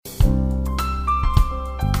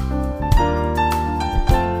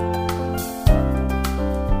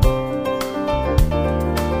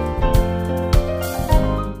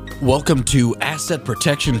Welcome to Asset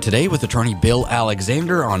Protection Today with attorney Bill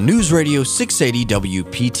Alexander on News Radio 680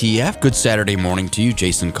 WPTF. Good Saturday morning to you.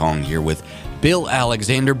 Jason Kong here with Bill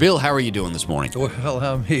Alexander. Bill, how are you doing this morning? Well,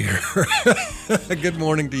 I'm here. Good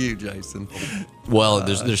morning to you, Jason. Well,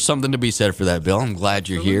 there's something to be said for that, Bill. I'm glad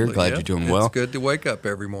you're here. Glad you're doing well. It's good to wake up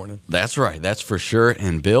every morning. That's right. That's for sure.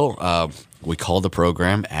 And Bill, we call the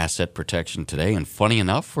program Asset Protection Today. And funny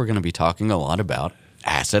enough, we're going to be talking a lot about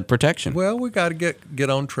asset protection. Well, we got to get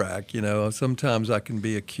on track. You know, sometimes I can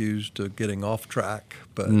be accused of getting off track,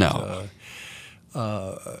 but no.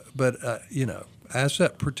 You know,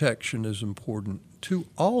 asset protection is important to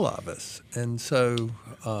all of us, and so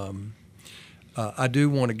I do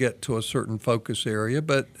want to get to a certain focus area.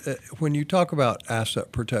 But when you talk about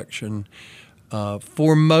asset protection,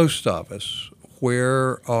 for most of us,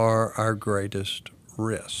 where are our greatest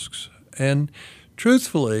risks? And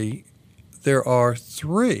truthfully, there are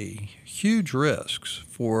three huge risks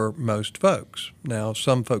for most folks. Now,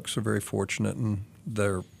 some folks are very fortunate and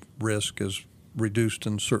their risk is reduced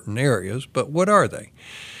in certain areas, but what are they?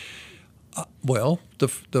 Well, the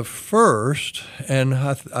first, and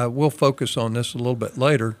I will focus on this a little bit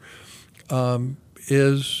later,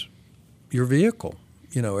 is your vehicle.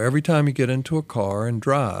 You know, every time you get into a car and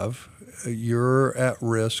drive, you're at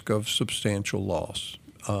risk of substantial loss.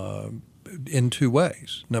 In two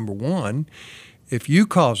ways. Number one, if you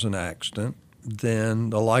cause an accident, then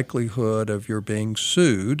the likelihood of your being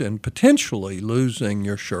sued and potentially losing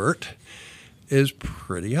your shirt is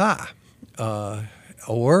pretty high.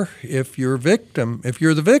 Or if you're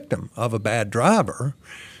the victim of a bad driver,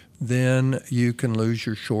 then you can lose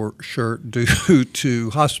your shirt due to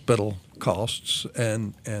hospital costs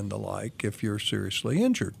and the like if you're seriously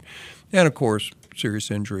injured. And of course, serious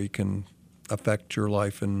injury can affect your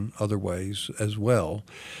life in other ways as well.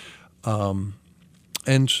 And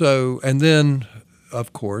then,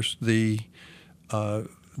 of course, the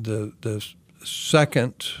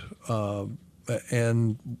second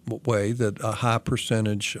and way that a high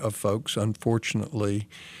percentage of folks, unfortunately,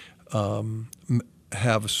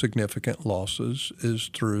 have significant losses is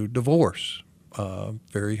through divorce.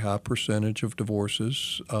 Very high percentage of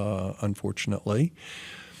divorces, unfortunately.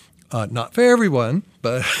 Not for everyone,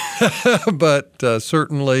 but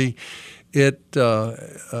certainly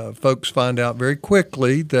folks find out very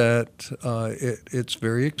quickly that it's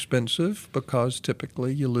very expensive because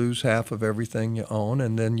typically you lose half of everything you own,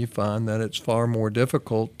 and then you find that it's far more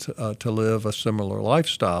difficult to live a similar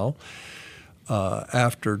lifestyle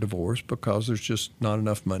after divorce because there's just not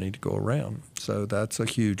enough money to go around. So that's a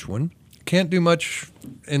huge one. Can't do much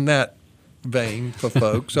in that vein for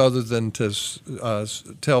folks other than to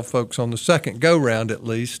tell folks on the second go-round at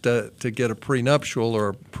least to get a prenuptial or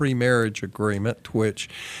a pre-marriage agreement, which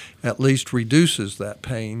at least reduces that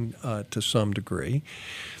pain to some degree.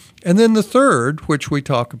 And then the third, which we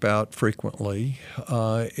talk about frequently,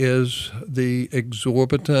 is the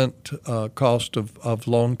exorbitant cost of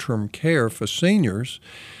long-term care for seniors.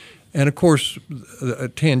 And of course,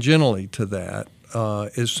 tangentially to that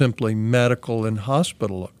is simply medical and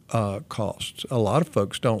hospital costs. A lot of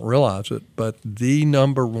folks don't realize it, but the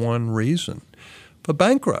number one reason for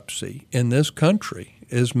bankruptcy in this country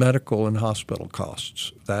is medical and hospital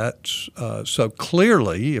costs. That's so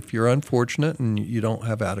clearly, if you're unfortunate and you don't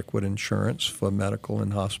have adequate insurance for medical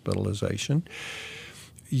and hospitalization,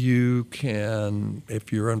 you can,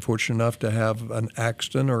 if you're unfortunate enough to have an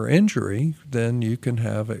accident or injury, then you can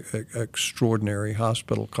have extraordinary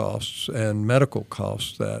hospital costs and medical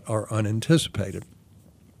costs that are unanticipated.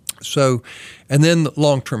 So, and then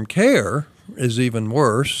long-term care is even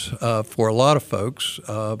worse for a lot of folks,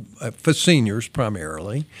 for seniors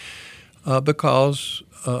primarily, because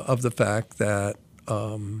of the fact that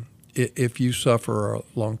if you suffer a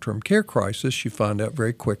long-term care crisis, you find out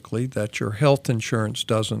very quickly that your health insurance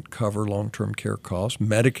doesn't cover long-term care costs.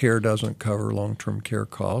 Medicare doesn't cover long-term care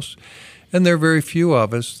costs. And there are very few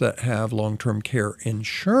of us that have long-term care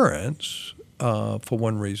insurance for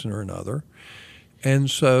one reason or another.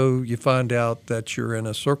 And so you find out that you're in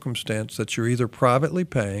a circumstance that you're either privately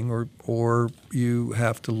paying or you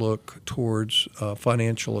have to look towards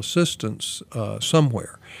financial assistance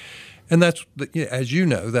somewhere. And that's, as you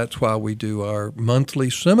know, that's why we do our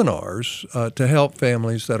monthly seminars to help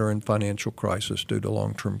families that are in financial crisis due to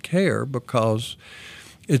long-term care, because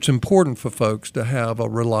it's important for folks to have a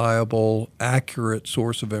reliable, accurate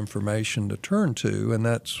source of information to turn to, and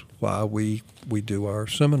that's why we do our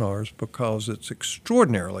seminars, because it's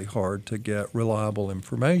extraordinarily hard to get reliable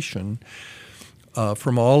information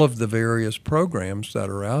from all of the various programs that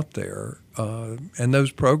are out there. And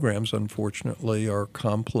those programs, unfortunately, are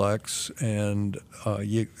complex, and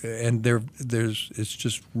it's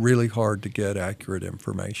just really hard to get accurate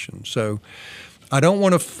information. So I don't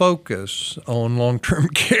want to focus on long-term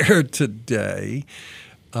care today.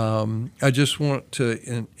 I just want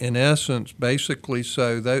to, in essence, basically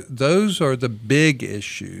say that those are the big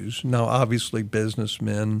issues. Now, obviously,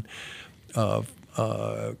 businessmen have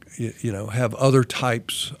other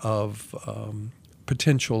types of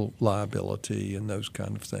potential liability and those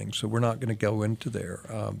kind of things. So we're not going to go into there.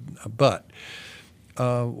 But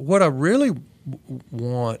what I really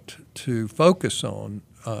want to focus on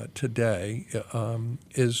today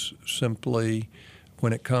is simply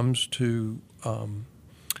when it comes to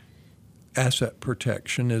asset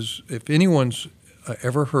protection is if anyone's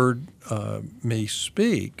ever heard me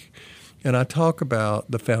speak, and I talk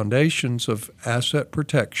about the foundations of asset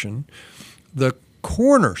protection, the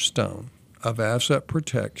cornerstone of asset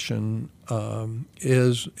protection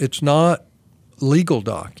it's not legal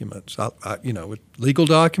documents. Legal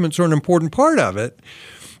documents are an important part of it,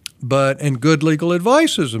 and good legal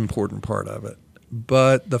advice is an important part of it.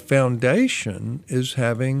 But the foundation is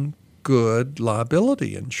having good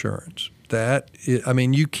liability insurance.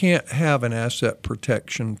 You can't have an asset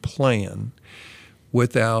protection plan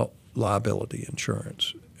without liability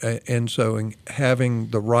insurance. And so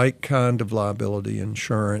having the right kind of liability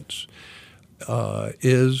insurance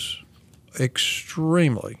is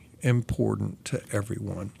extremely important to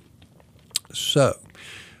everyone. So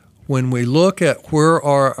when we look at where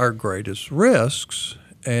are our greatest risks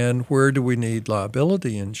and where do we need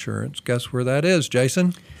liability insurance, guess where that is,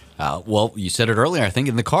 Jason? Well, you said it earlier, I think,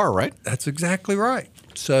 in the car, right? That's exactly right.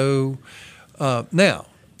 So now,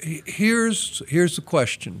 here's the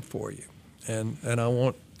question for you, and I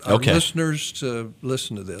want our listeners to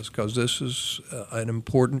listen to this because this is an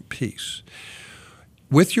important piece.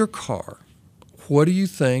 With your car, what do you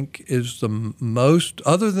think is the most,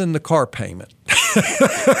 other than the car payment,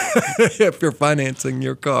 if you're financing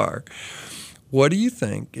your car, what do you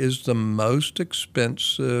think is the most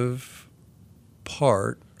expensive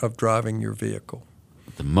part of driving your vehicle?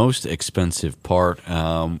 The most expensive part,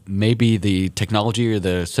 maybe the technology or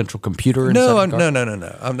the central computer inside No. the car?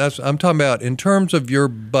 No. I'm talking about in terms of your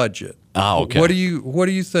budget. Oh, okay. What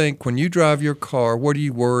do you think when you drive your car? What do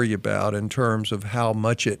you worry about in terms of how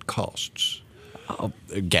much it costs?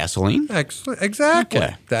 Gasoline? Exactly.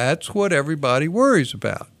 Okay. That's what everybody worries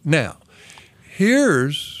about. Now,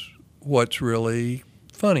 here's what's really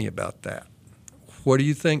funny about that. What do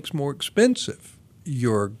you think's more expensive?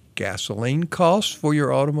 Your gasoline costs for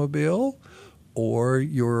your automobile or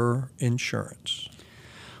your insurance?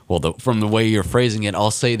 Well, from the way you're phrasing it,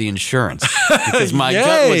 I'll say the insurance because my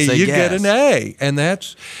gut would say you gas. Get an A. And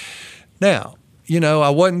that's now, I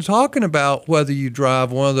wasn't talking about whether you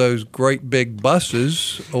drive one of those great big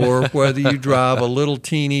buses or whether you drive a little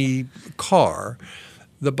teeny car.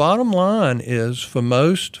 The bottom line is for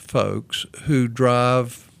most folks who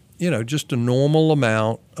drive just a normal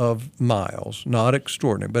amount of miles, not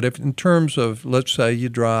extraordinary. But if in terms of, let's say you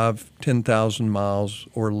drive 10,000 miles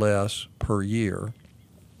or less per year,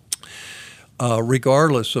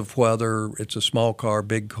 regardless of whether it's a small car,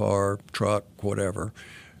 big car, truck, whatever,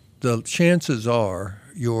 the chances are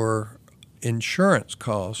your insurance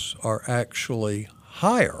costs are actually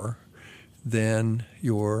higher than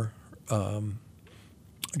your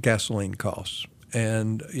gasoline costs.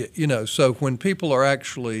 And, so when people are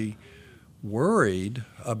actually worried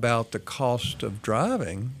about the cost of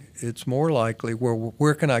driving, it's more likely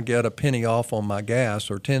where can I get a penny off on my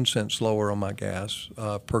gas or 10 cents lower on my gas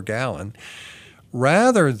per gallon,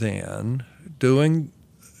 rather than doing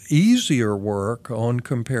easier work on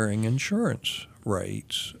comparing insurance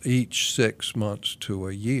rates each 6 months to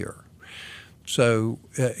a year. So,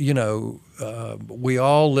 we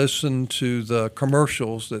all listen to the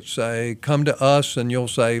commercials that say, come to us and you'll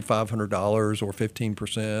save $500 or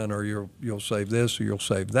 15%, or you'll save this or you'll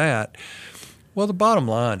save that. Well, the bottom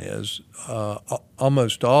line is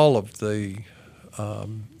almost all of the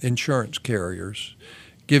insurance carriers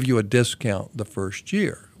give you a discount the first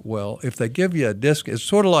year. Well, if they give you a discount, it's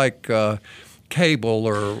sort of like cable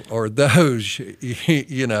or those,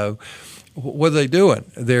 what are they doing?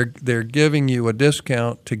 They're giving you a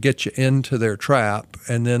discount to get you into their trap,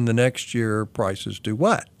 and then the next year prices do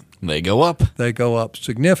what? They go up. They go up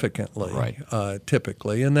significantly, right.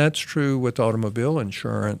 Typically, and that's true with automobile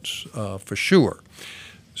insurance for sure.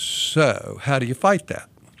 So how do you fight that?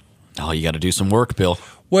 Oh, you got to do some work, Bill.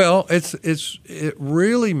 Well, it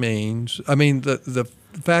really means, the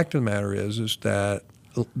fact of the matter is that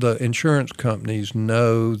the insurance companies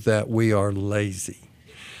know that we are lazy,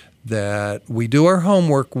 that we do our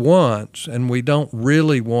homework once and we don't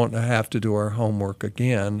really want to have to do our homework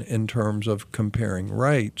again in terms of comparing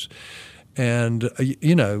rates. And,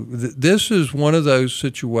 this is one of those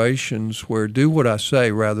situations where do what I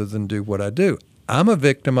say rather than do what I do. I'm a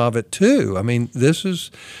victim of it too. I mean,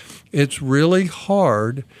 it's really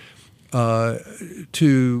hard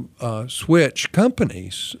to switch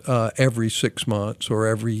companies every 6 months or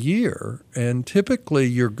every year. And typically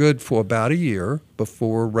you're good for about a year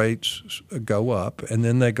before rates go up, and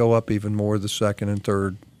then they go up even more the second and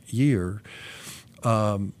third year.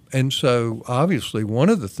 And so obviously one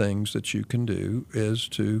of the things that you can do is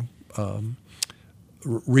to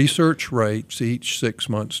research rates each 6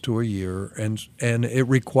 months to a year, and it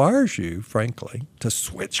requires you, frankly, to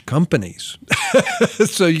switch companies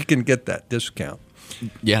so you can get that discount.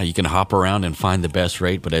 Yeah, you can hop around and find the best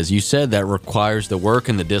rate, but as you said, that requires the work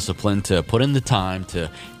and the discipline to put in the time to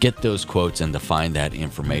get those quotes and to find that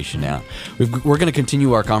information out. We're going to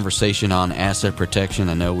continue our conversation on asset protection.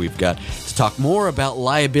 I know we've got to talk more about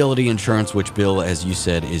liability insurance, which, Bill, as you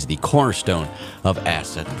said, is the cornerstone of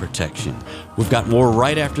asset protection. We've got more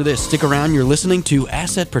right after this. Stick around. You're listening to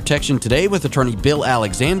Asset Protection Today with attorney Bill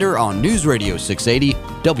Alexander on News Radio 680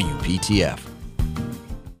 WPTF.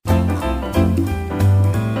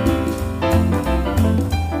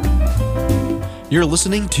 You're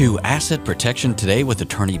listening to Asset Protection Today with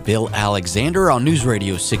attorney Bill Alexander on News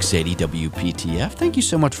Radio 680 WPTF. Thank you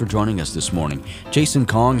so much for joining us this morning. Jason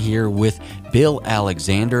Kong here with Bill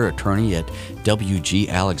Alexander, attorney at WG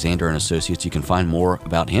Alexander & Associates. You can find more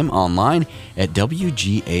about him online at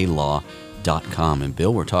WGAlaw.com. And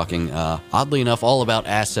Bill, we're talking, oddly enough, all about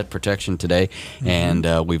asset protection today. Mm-hmm.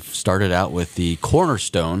 And we've started out with the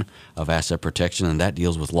cornerstone of asset protection, and that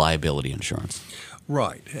deals with liability insurance.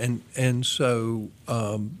 Right. And so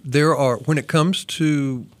there are, when it comes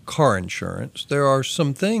to car insurance, there are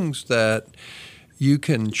some things that you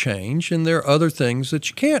can change, and there are other things that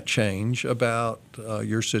you can't change about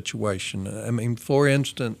your situation. I mean, for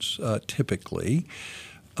instance, typically,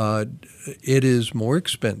 it is more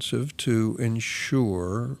expensive to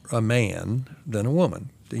insure a man than a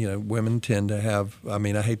woman. Women tend to have, I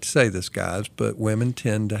hate to say this, guys, but women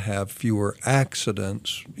tend to have fewer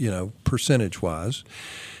accidents, percentage-wise,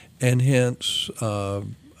 and hence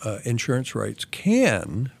insurance rates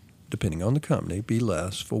can, depending on the company, be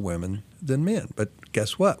less for women than men. But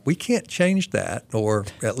guess what? We can't change that, or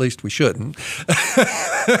at least we shouldn't.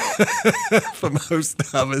 For most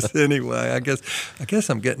of us, anyway. I guess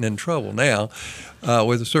I'm getting in trouble now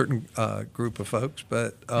with a certain group of folks.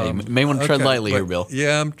 But you may want to tread lightly here, Bill.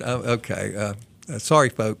 Yeah, I'm okay. Sorry,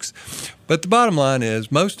 folks. But the bottom line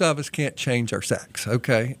is most of us can't change our sex,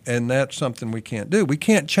 okay? And that's something we can't do. We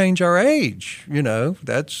can't change our age,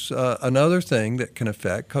 That's another thing that can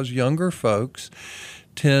affect, because younger folks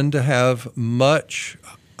tend to have much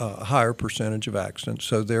higher percentage of accidents,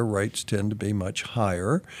 so their rates tend to be much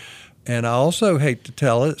higher. And I also hate to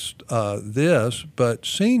tell us this, but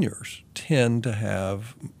seniors tend to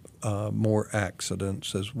have more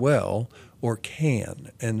accidents as well, or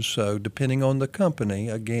can. And so depending on the company,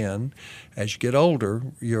 again, as you get older,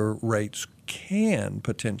 your rates can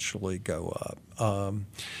potentially go up.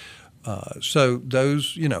 So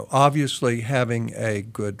those, obviously having a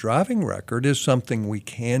good driving record is something we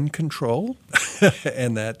can control,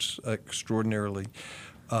 and that's extraordinarily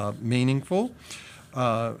meaningful.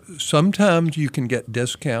 Sometimes you can get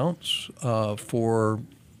discounts for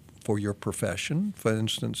your profession. For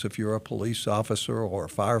instance, if you're a police officer or a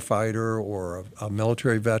firefighter or a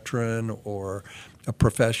military veteran or a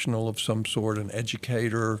professional of some sort, an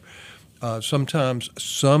educator, sometimes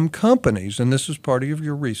some companies, and this is part of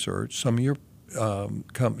your research, some of your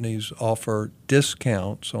companies offer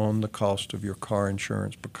discounts on the cost of your car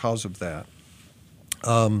insurance because of that.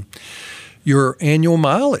 Your annual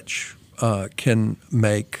mileage can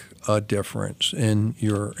make a difference in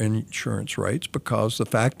your insurance rates, because the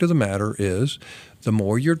fact of the matter is the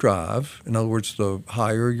more you drive, in other words, the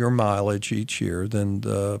higher your mileage each year, then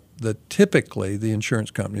typically the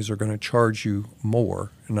insurance companies are going to charge you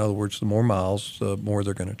more. In other words, the more miles, the more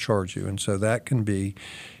they're going to charge you. And so that can be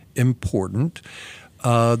important.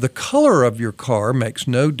 The color of your car makes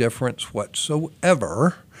no difference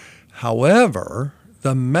whatsoever. However,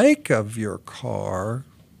 the make of your car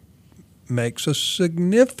makes a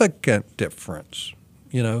significant difference,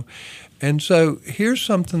 And so here's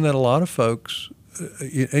something that a lot of folks,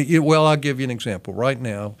 I'll give you an example. Right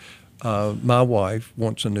now, my wife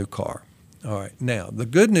wants a new car. All right. Now, the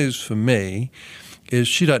good news for me is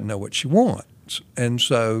she doesn't know what she wants. And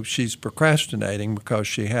so she's procrastinating because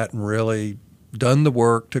she hadn't really done the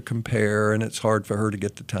work to compare, and it's hard for her to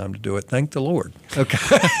get the time to do it. Thank the Lord. Okay.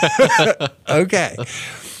 Okay.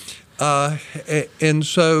 And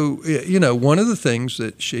so, one of the things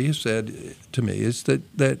that she has said to me is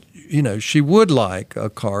that she would like a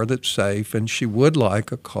car that's safe, and she would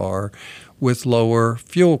like a car with lower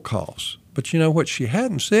fuel costs. But what she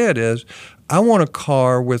hadn't said is, I want a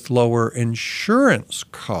car with lower insurance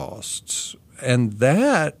costs. And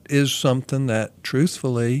that is something that,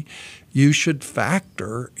 truthfully, you should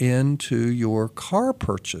factor into your car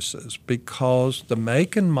purchases, because the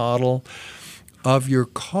make and model of your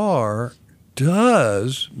car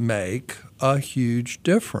does make a huge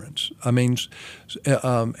difference. I mean,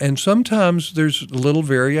 and sometimes there's a little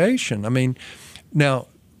variation. I mean, now,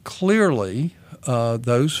 clearly,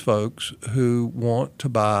 those folks who want to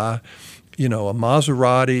buy, a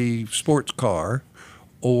Maserati sports car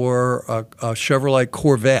or a Chevrolet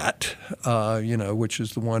Corvette, which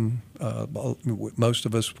is the one most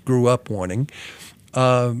of us grew up wanting,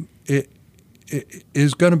 it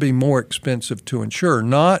is going to be more expensive to insure,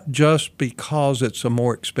 not just because it's a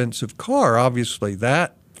more expensive car. Obviously,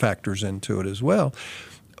 that factors into it as well,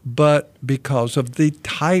 but because of the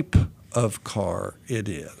type of car it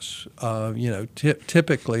is.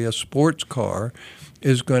 Typically a sports car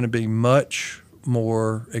is going to be much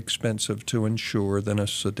more expensive to insure than a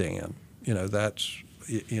sedan. That's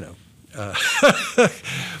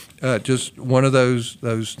just one of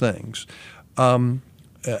those things.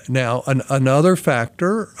 Now, another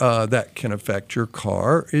factor that can affect your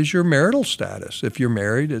car is your marital status. If you're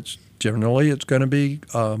married, it's going to be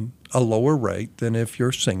a lower rate than if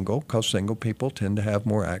you're single, because single people tend to have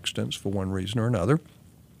more accidents for one reason or another.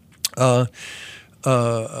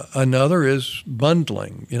 Another is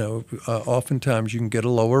bundling. Oftentimes you can get a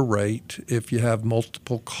lower rate if you have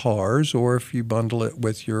multiple cars or if you bundle it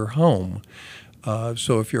with your home.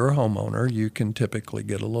 So if you're a homeowner, you can typically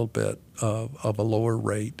get a little bit of a lower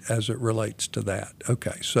rate as it relates to that.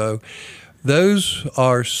 Okay, so those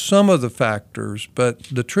are some of the factors, but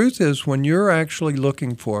the truth is, when you're actually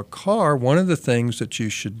looking for a car, one of the things that you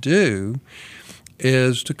should do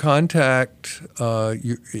is to contact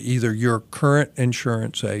either your current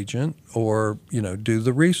insurance agent or do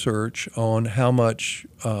the research on how much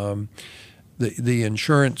the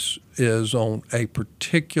insurance is on a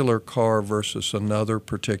particular car versus another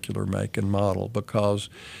particular make and model, because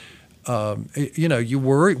you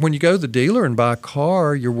worry when you go to the dealer and buy a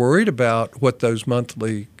car, you're worried about what those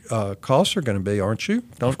monthly costs are going to be, aren't you?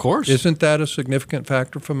 Of course. Isn't that a significant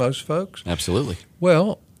factor for most folks? Absolutely.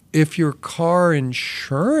 Well, if your car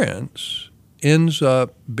insurance ends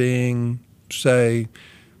up being, say,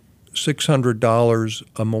 $600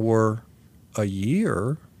 or more a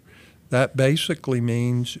year, that basically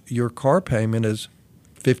means your car payment is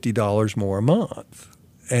 $50 more a month.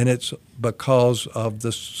 And it's because of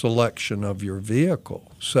the selection of your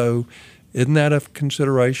vehicle. So isn't that a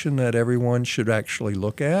consideration that everyone should actually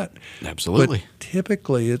look at? Absolutely. But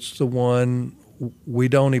typically it's the one we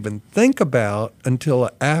don't even think about until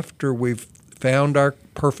after we've found our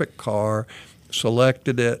perfect car,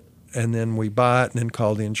 selected it, and then we buy it and then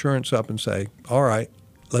call the insurance up and say, all right,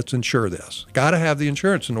 let's insure this. Got to have the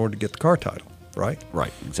insurance in order to get the car title, right?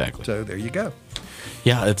 Right, exactly. So there you go.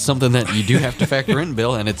 Yeah, it's something that you do have to factor in,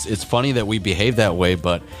 Bill, and it's funny that we behave that way,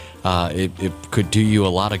 but it could do you a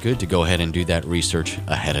lot of good to go ahead and do that research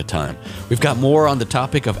ahead of time. We've got more on the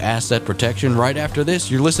topic of asset protection right after this.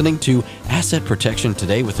 You're listening to Asset Protection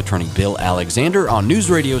Today with attorney Bill Alexander on News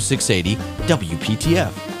Radio 680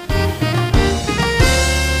 WPTF.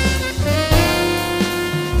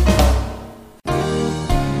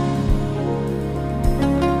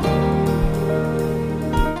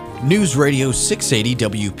 News Radio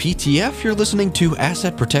 680 WPTF. You're listening to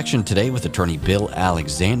Asset Protection Today with attorney Bill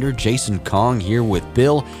Alexander. Jason Kong here with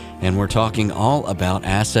Bill, and we're talking all about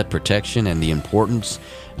asset protection and the importance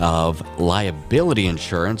of liability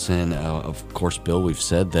insurance. And of course, Bill, we've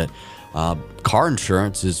said that car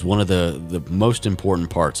insurance is one of the most important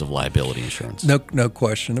parts of liability insurance. No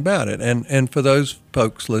question about it. And for those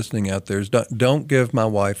folks listening out there, don't give my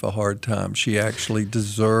wife a hard time. She actually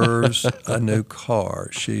deserves a new car.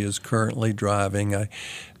 She is currently driving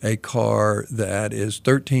a car that is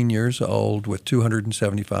 13 years old with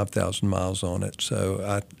 275,000 miles on it.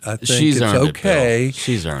 So I think it's okay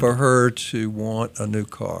for her to want a new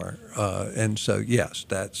car. And so, yes,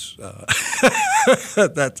 that's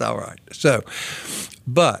that's all right. So,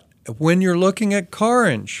 but when you're looking at car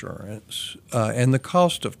insurance and the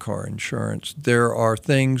cost of car insurance, there are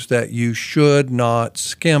things that you should not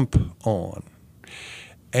skimp on.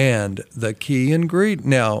 And the key ingredient,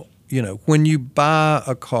 now, when you buy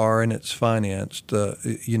a car and it's financed,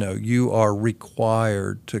 you are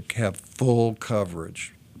required to have full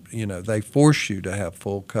coverage. They force you to have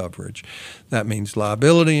full coverage. That means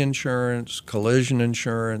liability insurance, collision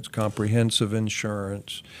insurance, comprehensive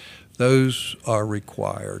insurance. Those are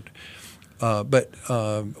required. But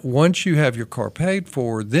once you have your car paid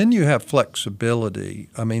for, then you have flexibility.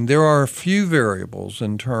 I mean, there are a few variables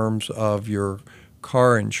in terms of your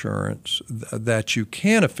car insurance that you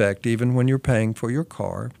can affect even when you're paying for your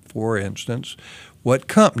car. For instance, what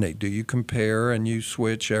company do you compare and you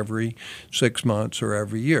switch every 6 months or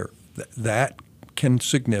every year? That can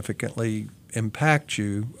significantly impact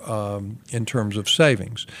you in terms of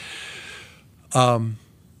savings. And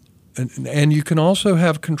you can also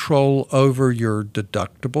have control over your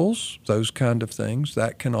deductibles, those kind of things.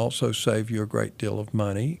 That can also save you a great deal of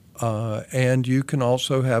money. And you can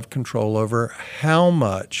also have control over how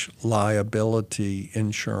much liability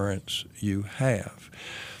insurance you have.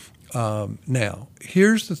 Now,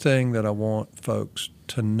 here's the thing that I want folks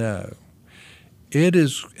to know. It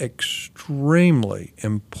is extremely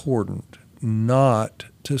important not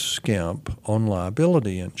to skimp on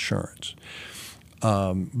liability insurance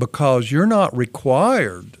because you're not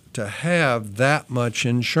required to have that much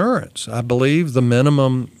insurance. I believe the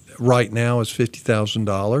minimum right now is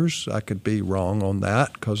 $50,000. I could be wrong on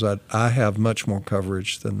that because I have much more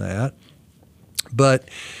coverage than that. But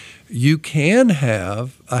you can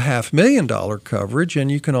have a $500,000 coverage,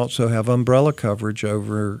 and you can also have umbrella coverage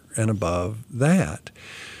over and above that.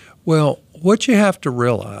 Well, what you have to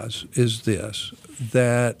realize is this,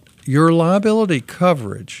 that your liability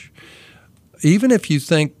coverage, even if you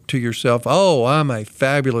think to yourself, oh, I'm a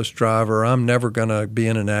fabulous driver, I'm never going to be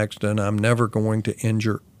in an accident, I'm never going to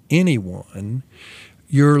injure anyone,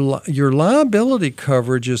 your liability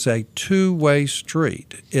coverage is a two-way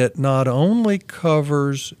street. It not only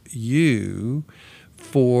covers you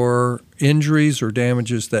for injuries or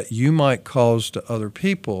damages that you might cause to other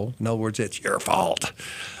people. In other words, it's your fault.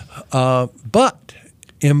 But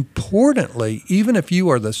importantly, even if you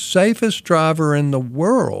are the safest driver in the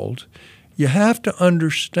world, you have to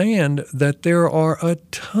understand that there are a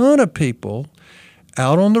ton of people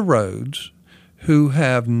out on the roads who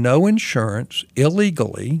have no insurance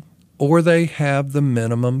illegally, or they have the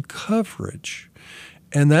minimum coverage.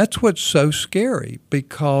 And that's what's so scary,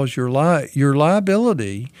 because your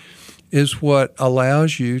liability is what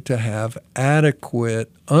allows you to have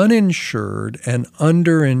adequate uninsured and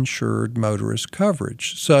underinsured motorist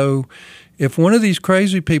coverage. So if one of these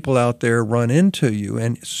crazy people out there run into you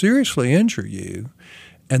and seriously injure you,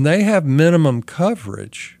 and they have minimum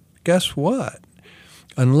coverage, guess what?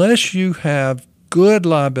 Unless you have good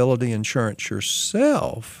liability insurance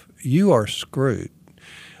yourself, you are screwed,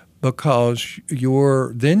 because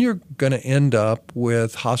then you're going to end up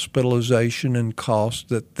with hospitalization and costs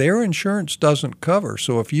that their insurance doesn't cover.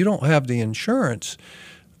 So if you don't have the insurance,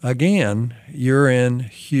 again, you're in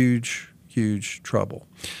huge, huge trouble.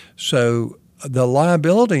 So the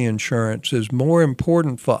liability insurance is more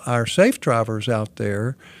important for our safe drivers out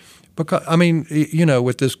there. Because, I mean,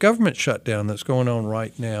 with this government shutdown that's going on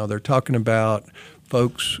right now, they're talking about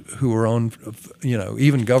folks who are on,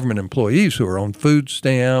 even government employees who are on food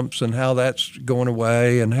stamps, and how that's going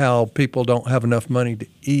away, and how people don't have enough money to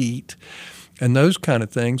eat and those kind of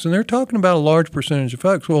things. And they're talking about a large percentage of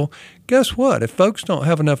folks. Well, guess what? If folks don't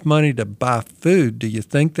have enough money to buy food, do you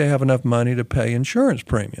think they have enough money to pay insurance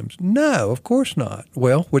premiums? No, of course not.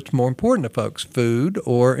 Well, what's more important to folks, food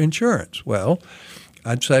or insurance? Well,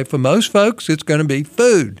 I'd say for most folks, it's going to be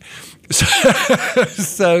food.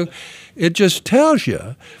 So it just tells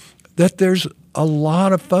you that there's a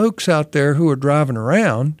lot of folks out there who are driving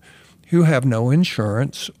around who have no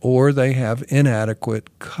insurance, or they have inadequate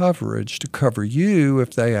coverage to cover you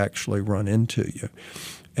if they actually run into you.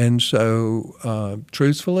 And so,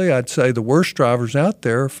 truthfully, I'd say the worst drivers out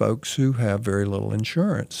there are folks who have very little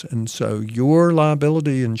insurance. And so your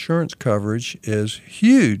liability insurance coverage is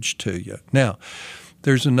huge to you. Now,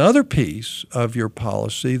 there's another piece of your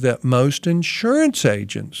policy that most insurance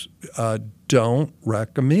agents don't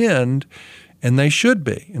recommend, and they should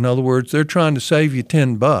be. In other words, they're trying to save you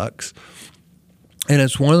 $10, and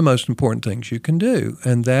it's one of the most important things you can do,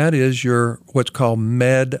 and that is your what's called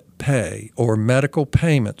MedPay, or medical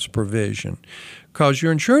payments provision, because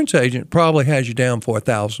your insurance agent probably has you down for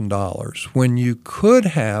 $1,000 when you could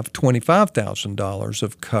have $25,000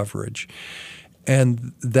 of coverage.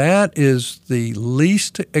 And that is the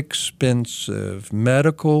least expensive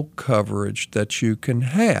medical coverage that you can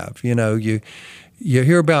have. You You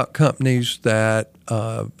hear about companies that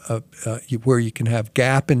where you can have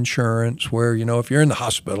gap insurance, where, if you're in the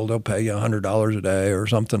hospital, they'll pay you $100 a day or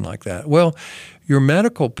something like that. Well, your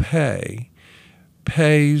medical pay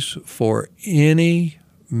pays for any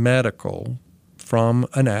medical from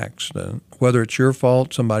an accident, whether it's your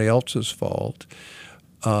fault, somebody else's fault,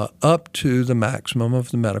 up to the maximum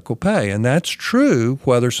of the medical pay. And that's true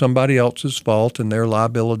whether somebody else's fault and their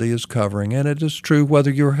liability is covering it. It is true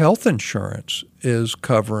whether your health insurance is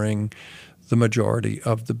covering the majority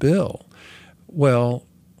of the bill. Well,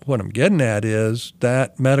 what I'm getting at is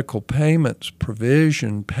that medical payments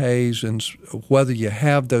provision pays whether you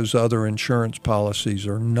have those other insurance policies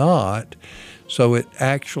or not. So it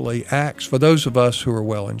actually acts, for those of us who are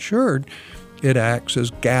well insured, it acts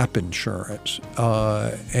as gap insurance,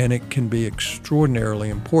 and it can be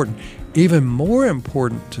extraordinarily important, even more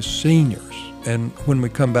important to seniors. And when we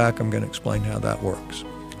come back, I'm going to explain how that works.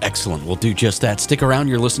 Excellent. We'll do just that. Stick around.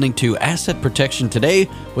 You're listening to Asset Protection Today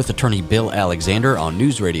with attorney Bill Alexander on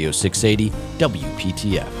News Radio 680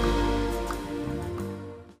 WPTF.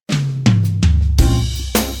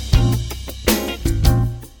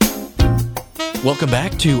 Welcome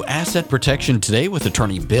back to Asset Protection Today with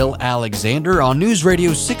attorney Bill Alexander on News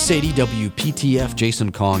Radio 680 WPTF.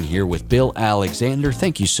 Jason Kong here with Bill Alexander.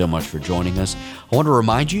 Thank you so much for joining us. I want to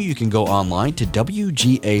remind you can go online to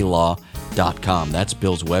WGAlaw.com. That's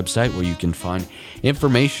Bill's website where you can find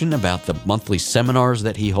information about the monthly seminars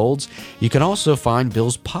that he holds. You can also find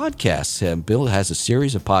Bill's podcasts. Bill has a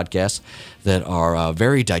series of podcasts that are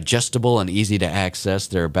very digestible and easy to access.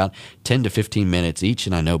 They're about 10 to 15 minutes each.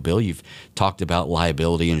 And I know, Bill, you've talked about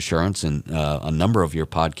liability insurance in a number of your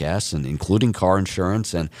podcasts, and including car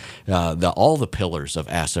insurance and all the pillars of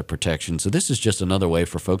asset protection. So this is just another way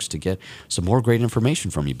for folks to get some more great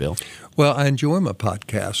information from you, Bill. Well, I enjoy my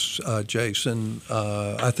podcasts, Jason.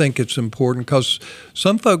 I think it's important because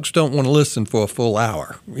some folks don't want to listen for a full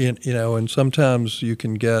hour, and sometimes you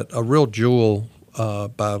can get a real jewel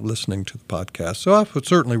by listening to the podcast. So I would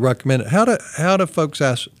certainly recommend it. How do folks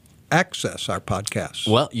access our podcasts?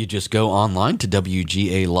 Well, you just go online to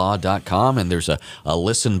WGAlaw.com, and there's a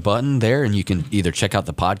listen button there, and you can either check out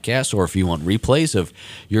the podcast, or if you want replays of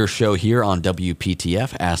your show here on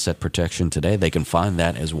WPTF, Asset Protection Today, they can find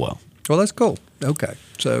that as well. Well, that's cool. Okay.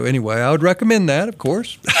 So anyway, I would recommend that, of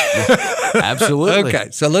course. Absolutely. Okay.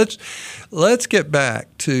 So let's get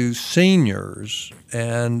back to seniors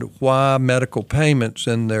and why medical payments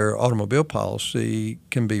in their automobile policy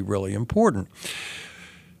can be really important.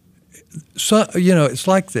 So, it's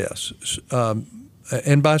like this.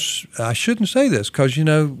 And I shouldn't say this because,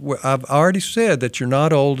 I've already said that you're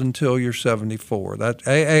not old until you're 74. That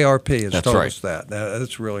AARP has told us that.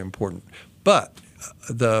 That's really important. But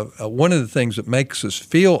one of the things that makes us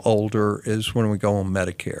feel older is when we go on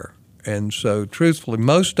Medicare. And so, truthfully,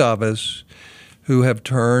 most of us who have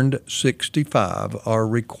turned 65 are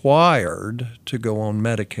required to go on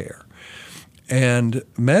Medicare. And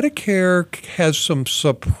Medicare has some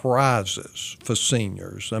surprises for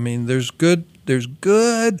seniors. I mean, there's good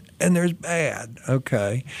and there's bad,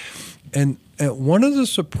 okay? And one of the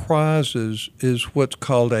surprises is what's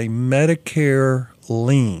called a Medicare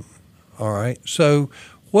lien, all right? So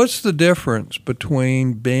what's the difference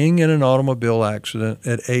between being in an automobile accident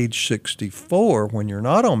at age 64 when you're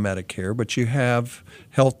not on Medicare, but you have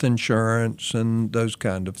health insurance and those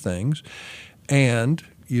kind of things, and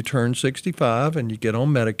you turn 65 and you get on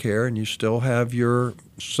Medicare and you still have your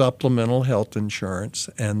supplemental health insurance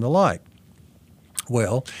and the like?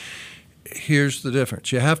 Well, here's the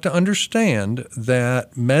difference. You have to understand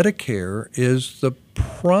that Medicare is the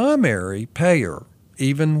primary payer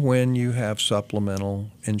even when you have supplemental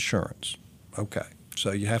insurance. Okay,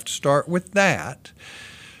 so you have to start with that.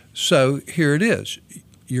 So here it is.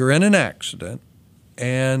 You're in an accident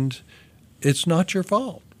and it's not your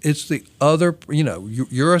fault. It's the other,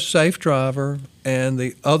 you're a safe driver and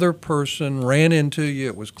the other person ran into you.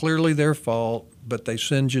 It was clearly their fault, but they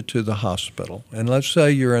send you to the hospital. And let's say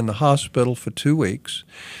you're in the hospital for 2 weeks,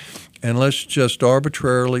 and let's just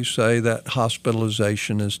arbitrarily say that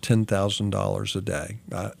hospitalization is $10,000 a day.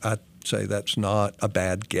 I'd say that's not a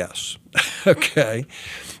bad guess, okay?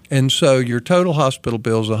 And so your total hospital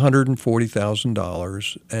bill is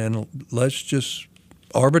 $140,000, and let's just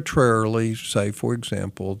arbitrarily say, for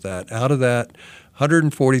example, that out of that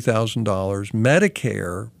 $140,000,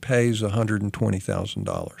 Medicare pays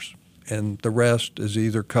 $120,000, and the rest is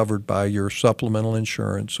either covered by your supplemental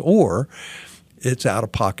insurance or it's out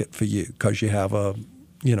of pocket for you because you have a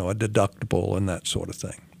deductible and that sort of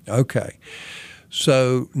thing. Okay.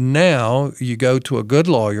 So now you go to a good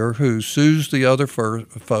lawyer who sues the other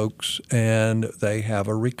folks and they have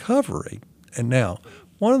a recovery. And now,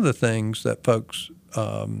 one of the things that folks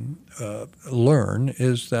learn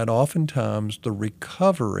is that oftentimes the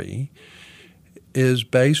recovery is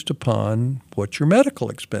based upon what your medical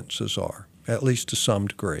expenses are, at least to some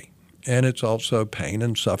degree. And it's also pain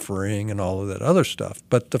and suffering and all of that other stuff.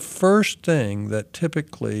 But the first thing that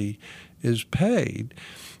typically is paid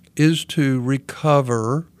is to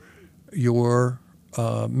recover your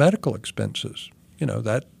medical expenses.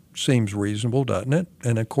 That seems reasonable, doesn't it?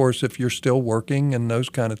 And of course, if you're still working and those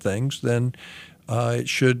kind of things, then it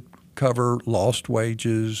should cover lost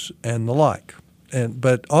wages and the like.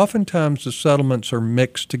 But oftentimes the settlements are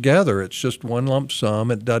mixed together. It's just one lump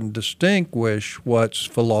sum. It doesn't distinguish what's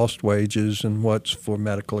for lost wages and what's for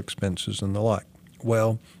medical expenses and the like.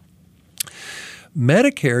 Well,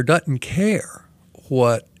 Medicare doesn't care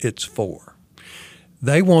what it's for.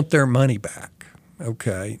 They want their money back.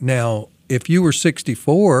 Okay. Now, if you were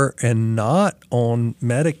 64 and not on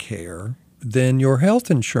Medicare, then your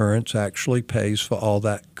health insurance actually pays for all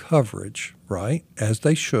that coverage, right, as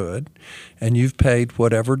they should, and you've paid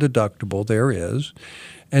whatever deductible there is.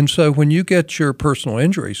 And so when you get your personal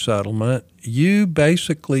injury settlement, you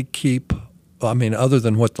basically keep, other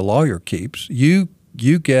than what the lawyer keeps, you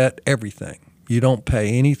get everything. You don't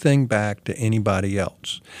pay anything back to anybody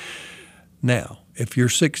else. Now, if you're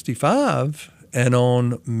 65 and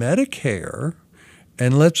on Medicare,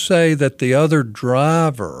 and let's say that the other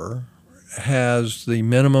driver has the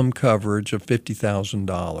minimum coverage of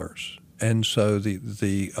 $50,000. And so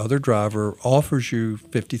the other driver offers you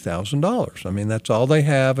 $50,000. That's all they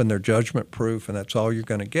have, and they're judgment proof, and that's all you're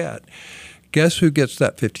going to get. Guess who gets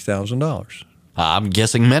that $50,000? I'm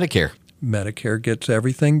guessing Medicare. Medicare gets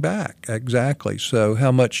everything back. Exactly. So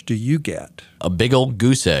how much do you get? A big old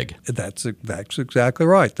goose egg. That's exactly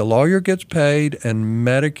right. The lawyer gets paid and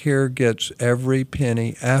Medicare gets every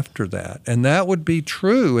penny after that. And that would be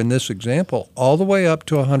true in this example all the way up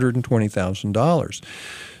to $120,000.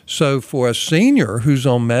 So for a senior who's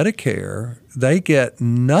on Medicare, they get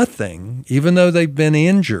nothing, even though they've been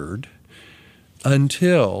injured,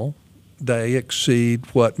 until they exceed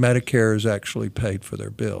what Medicare has actually paid for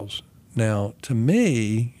their bills. Now, to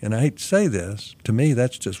me, and I hate to say this, to me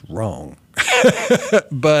that's just wrong.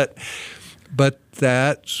 but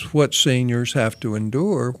that's what seniors have to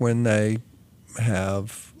endure when they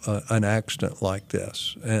have an accident like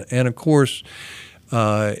this. And of course,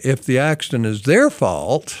 if the accident is their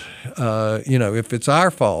fault, if it's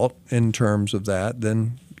our fault in terms of that,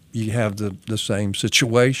 then you have the same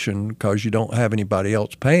situation because you don't have anybody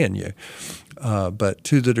else paying you. But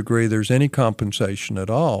to the degree there's any compensation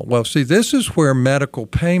at all. Well, see, this is where medical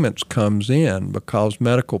payments comes in, because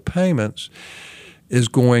medical payments is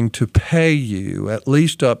going to pay you at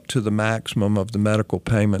least up to the maximum of the medical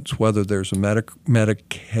payments, whether there's a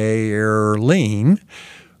Medicare lien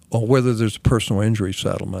or whether there's a personal injury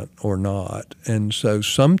settlement or not. And so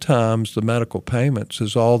sometimes the medical payments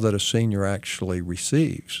is all that a senior actually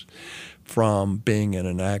receives from being in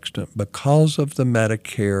an accident because of the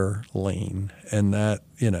Medicare lien. And that,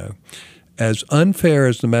 as unfair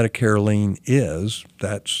as the Medicare lien is,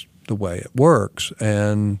 that's the way it works.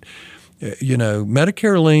 And,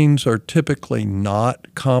 Medicare liens are typically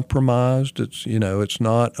not compromised. It's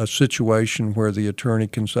not a situation where the attorney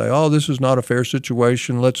can say, oh, this is not a fair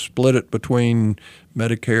situation, let's split it between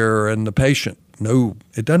Medicare and the patient. No,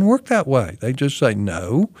 it doesn't work that way. They just say,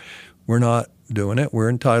 no, we're not doing it. We're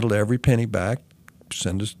entitled to every penny back.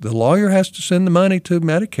 The lawyer has to send the money to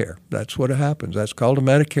Medicare. That's what happens. That's called a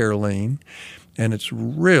Medicare lien. And it's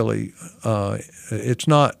really, it's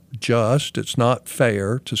not just, it's not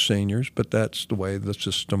fair to seniors, but that's the way the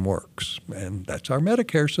system works. And that's our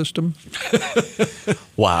Medicare system.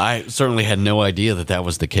 Wow, I certainly had no idea that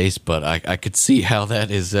was the case, but I could see how that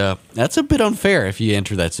is, that's a bit unfair if you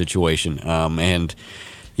enter that situation. And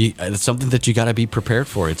it's something that you got to be prepared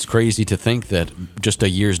for. It's crazy to think that just a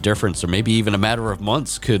year's difference or maybe even a matter of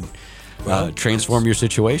months could transform your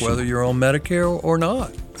situation. Whether you're on Medicare or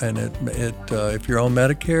not. And if you're on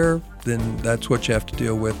Medicare, then that's what you have to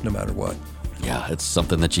deal with no matter what. Yeah, it's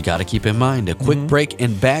something that you got to keep in mind. A quick break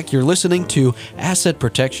and back. You're listening to Asset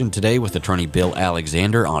Protection Today with attorney Bill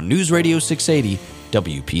Alexander on News Radio 680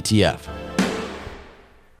 WPTF.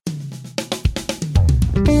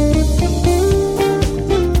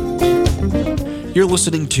 You're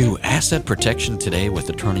listening to Asset Protection Today with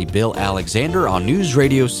attorney Bill Alexander on News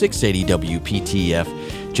Radio 680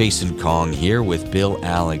 WPTF. Jason Kong here with Bill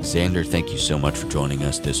Alexander. Thank you so much for joining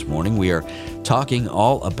us this morning. We are talking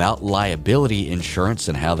all about liability insurance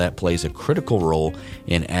and how that plays a critical role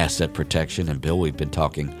in asset protection. And Bill, we've been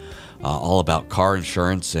talking all about car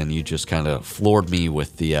insurance, and you just kind of floored me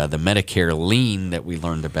with the Medicare lien that we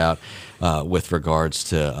learned about with regards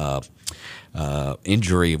to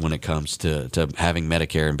injury when it comes to having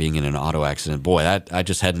Medicare and being in an auto accident. Boy, I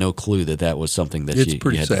just had no clue that was something that you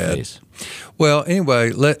had to face. Well,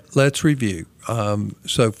 anyway, let's review.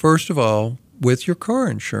 So first of all, with your car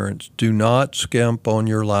insurance, do not skimp on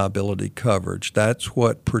your liability coverage. That's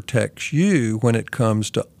what protects you when it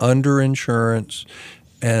comes to underinsurance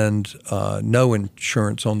and no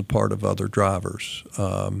insurance on the part of other drivers.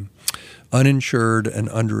 Uninsured and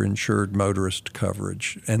underinsured motorist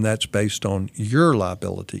coverage, and that's based on your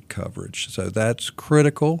liability coverage. So that's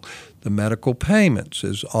critical. The medical payments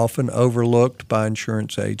is often overlooked by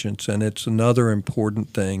insurance agents, and it's another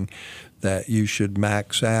important thing that you should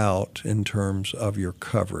max out in terms of your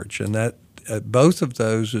coverage. And that both of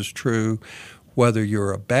those is true whether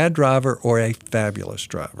you're a bad driver or a fabulous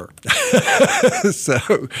driver.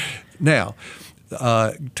 So now,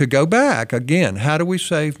 to go back, again, how do we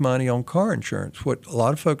save money on car insurance? What a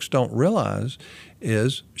lot of folks don't realize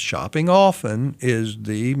is shopping often is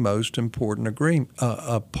the most important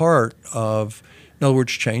part of, in other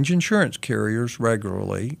words, change insurance carriers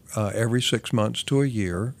regularly, every 6 months to a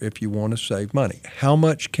year if you want to save money. How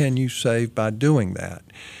much can you save by doing that?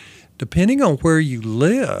 Depending on where you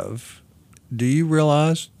live, do you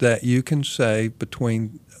realize that you can save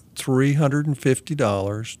between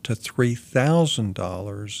 $350 to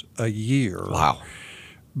 $3,000 a year? Wow.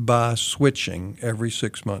 By switching every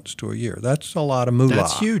 6 months to a year. That's a lot of moolah.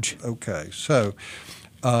 That's huge. Okay, so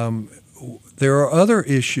there are other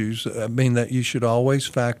issues, that you should always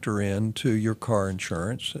factor into your car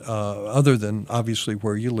insurance, other than obviously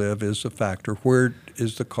where you live is a factor. Where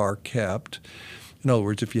is the car kept? In other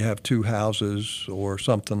words, if you have two houses or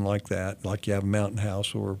something like that, like you have a mountain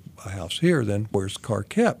house or a house here, then where's the car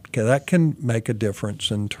kept? Okay, that can make a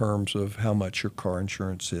difference in terms of how much your car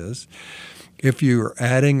insurance is. If you're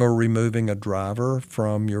adding or removing a driver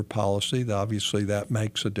from your policy, obviously that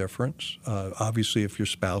makes a difference. Obviously, if your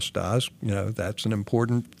spouse dies, that's an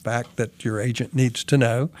important fact that your agent needs to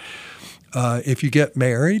know. If you get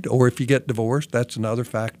married or if you get divorced, that's another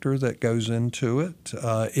factor that goes into it.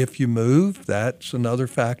 If you move, that's another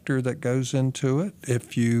factor that goes into it.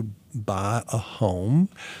 If you buy a home,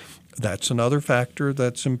 that's another factor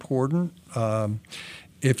that's important.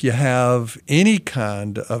 If you have any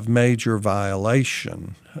kind of major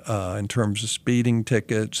violation in terms of speeding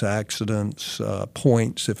tickets, accidents,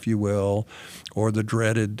 points, if you will, or the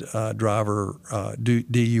dreaded driver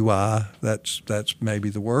DUI, that's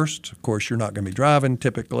maybe the worst. Of course, you're not going to be driving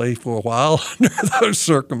typically for a while under those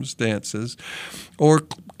circumstances. Or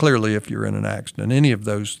clearly, if you're in an accident, any of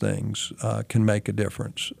those things can make a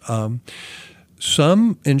difference.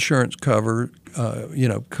 Some insurance companies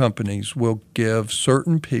will give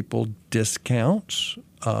certain people discounts.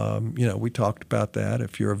 We talked about that.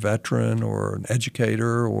 If you're a veteran or an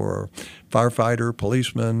educator or firefighter,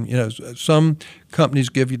 policeman, some companies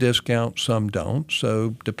give you discounts, some don't.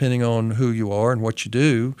 So depending on who you are and what you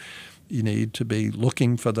do, you need to be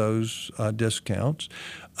looking for those discounts.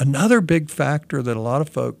 Another big factor that a lot of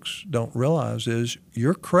folks don't realize is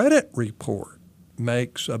your credit report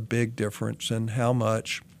makes a big difference in how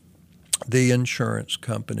much the insurance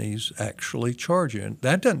companies actually charge you. And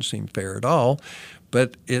that doesn't seem fair at all,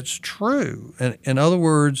 but it's true. And in other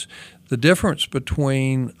words, the difference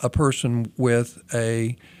between a person with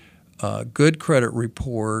a good credit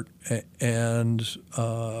report and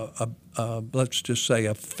let's just say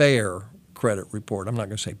a fair credit report. I'm not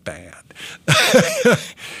going to say bad.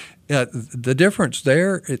 Yeah, the difference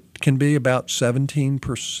there, it can be about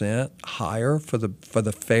 17% higher for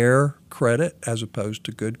the fair credit as opposed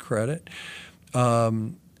to good credit.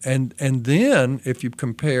 And then if you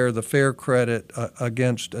compare the fair credit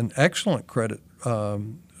against an excellent credit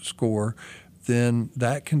score, then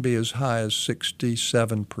that can be as high as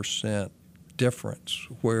 67% difference,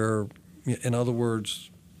 where, in other words,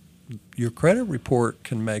 your credit report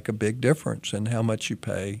can make a big difference in how much you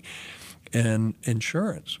pay in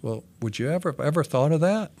insurance. Well, would you ever thought of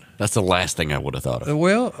that? That's the last thing I would have thought of.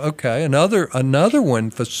 Well, okay. Another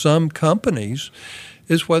one for some companies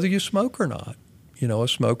is whether you smoke or not. A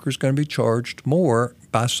smoker is going to be charged more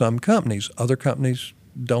by some companies. Other companies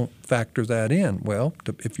don't factor that in. Well,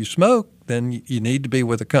 if you smoke, then you need to be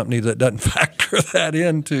with a company that doesn't factor that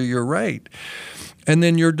into your rate. And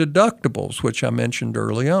then your deductibles, which I mentioned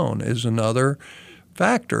early on, is another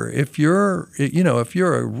factor. If you're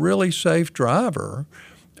a really safe driver,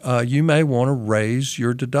 you may want to raise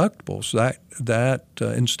your deductibles. That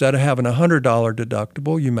instead of having a $100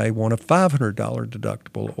 deductible, you may want a $500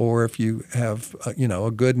 deductible. Or if you have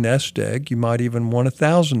a good nest egg, you might even want a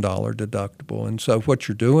 $1,000 deductible. And so what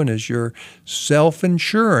you're doing is you're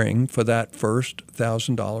self-insuring for that first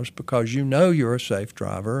 $1,000 because you're a safe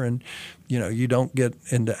driver and you don't get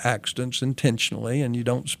into accidents intentionally and you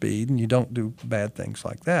don't speed and you don't do bad things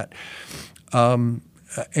like that.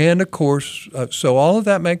 And of course, so all of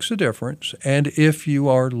that makes a difference. And if you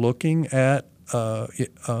are looking at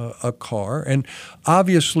a car, and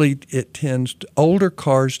obviously older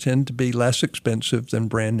cars tend to be less expensive than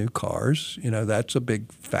brand new cars. That's a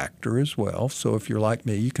big factor as well. So if you're like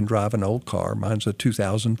me, you can drive an old car. Mine's a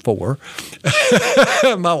 2004.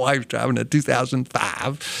 My wife's driving a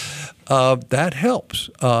 2005. That helps.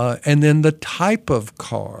 And then the type of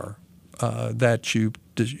car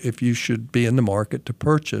if you should be in the market to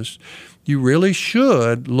purchase, you really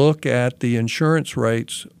should look at the insurance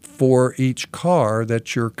rates for each car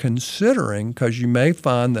that you're considering, because you may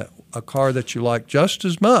find that a car that you like just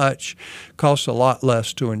as much costs a lot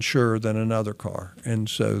less to insure than another car. And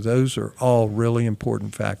so those are all really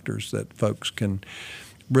important factors that folks can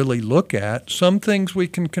really look at. Some things we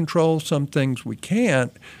can control, some things we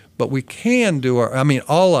can't. But we can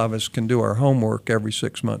all of us can do our homework every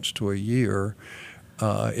 6 months to a year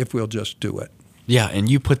if we'll just do it. Yeah, and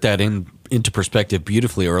you put that into perspective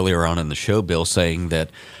beautifully earlier on in the show, Bill, saying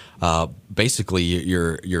that basically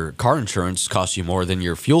your car insurance costs you more than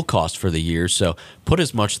your fuel cost for the year. So put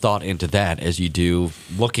as much thought into that as you do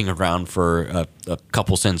looking around for a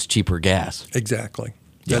couple cents cheaper gas. Exactly.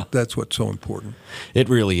 Yeah. That's what's so important. It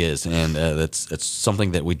really is, and that's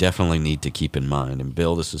something that we definitely need to keep in mind. And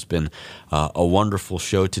Bill, this has been a wonderful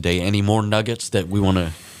show today. Any more nuggets that we want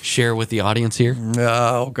to share with the audience here?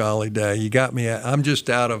 Oh, golly day. You got me. I'm just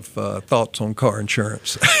out of thoughts on car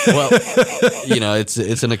insurance. Well,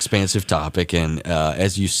 it's an expansive topic, and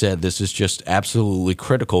as you said, this is just absolutely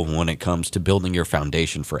critical when it comes to building your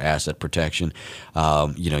foundation for asset protection.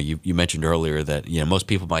 You mentioned earlier that most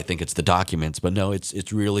people might think it's the documents, but no,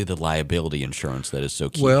 it's really the liability insurance that is so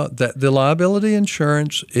key. Well, the liability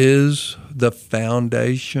insurance is the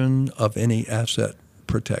foundation of any asset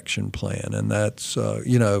protection plan, and that's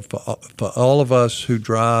for all of us who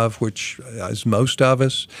drive, which is most of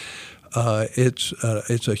us,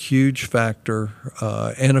 it's a huge factor.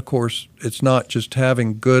 And of course, it's not just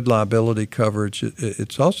having good liability coverage.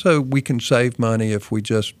 It's also we can save money if we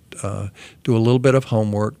just do a little bit of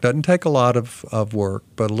homework. Doesn't take a lot of work,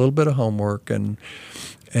 but a little bit of homework, and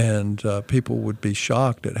people would be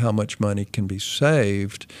shocked at how much money can be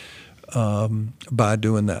saved by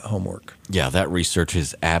doing that homework. Yeah, that research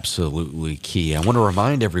is absolutely key. I want to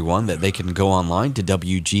remind everyone that they can go online to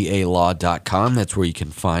WGALaw.com. That's where you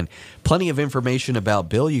can find plenty of information about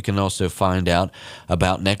Bill. You can also find out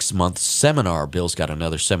about next month's seminar. Bill's got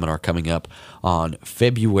another seminar coming up on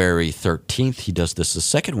February 13th. He does this the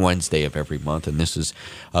second Wednesday of every month, and this is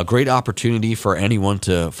a great opportunity for anyone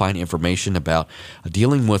to find information about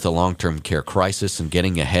dealing with a long-term care crisis and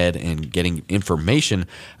getting ahead and getting information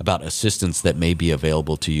about assistance that may be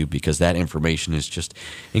available to you, because that information is just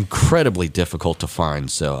incredibly difficult to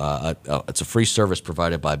find. So it's a free service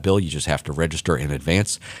provided by Bill. You just have to register in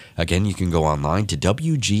advance. Again, you can go online to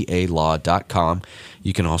WGALaw.com.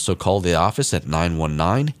 You can also call the office at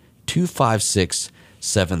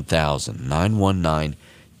 919-256-7000,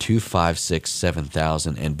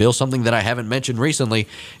 919-256-7000. And Bill, something that I haven't mentioned recently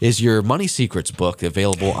is your Money Secrets book,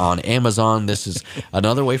 available on Amazon. This is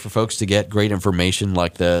another way for folks to get great information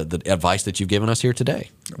like the advice that you've given us here today.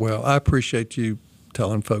 Well, I appreciate you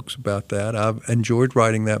telling folks about that. I've enjoyed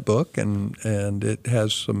writing that book, and it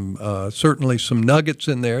has some certainly some nuggets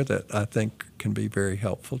in there that I think can be very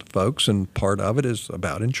helpful to folks, and part of it is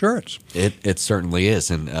about insurance. It certainly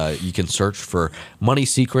is, and you can search for Money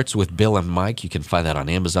Secrets with Bill and Mike. You can find that on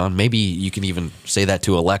Amazon. Maybe you can even say that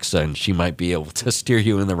to Alexa, and she might be able to steer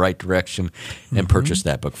you in the right direction and purchase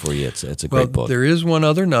that book for you. It's a great book. There is one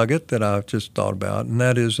other nugget that I've just thought about, and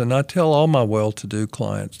that is, and I tell all my well-to-do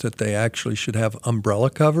clients that they actually should have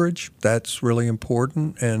umbrella coverage. That's really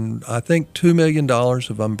important, and I think $2 million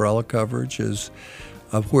of umbrella coverage is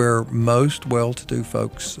of where most well-to-do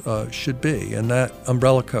folks should be. And that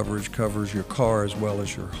umbrella coverage covers your car as well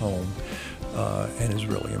as your home and is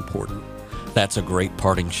really important. That's a great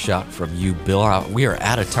parting shot from you, Bill. We are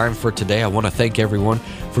out of time for today. I want to thank everyone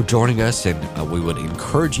for joining us, and we would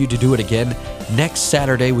encourage you to do it again next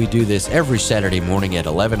Saturday. We do this every Saturday morning at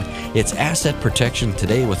 11. It's Asset Protection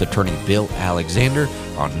Today with attorney Bill Alexander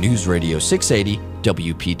on News Radio 680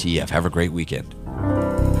 WPTF. Have a great weekend.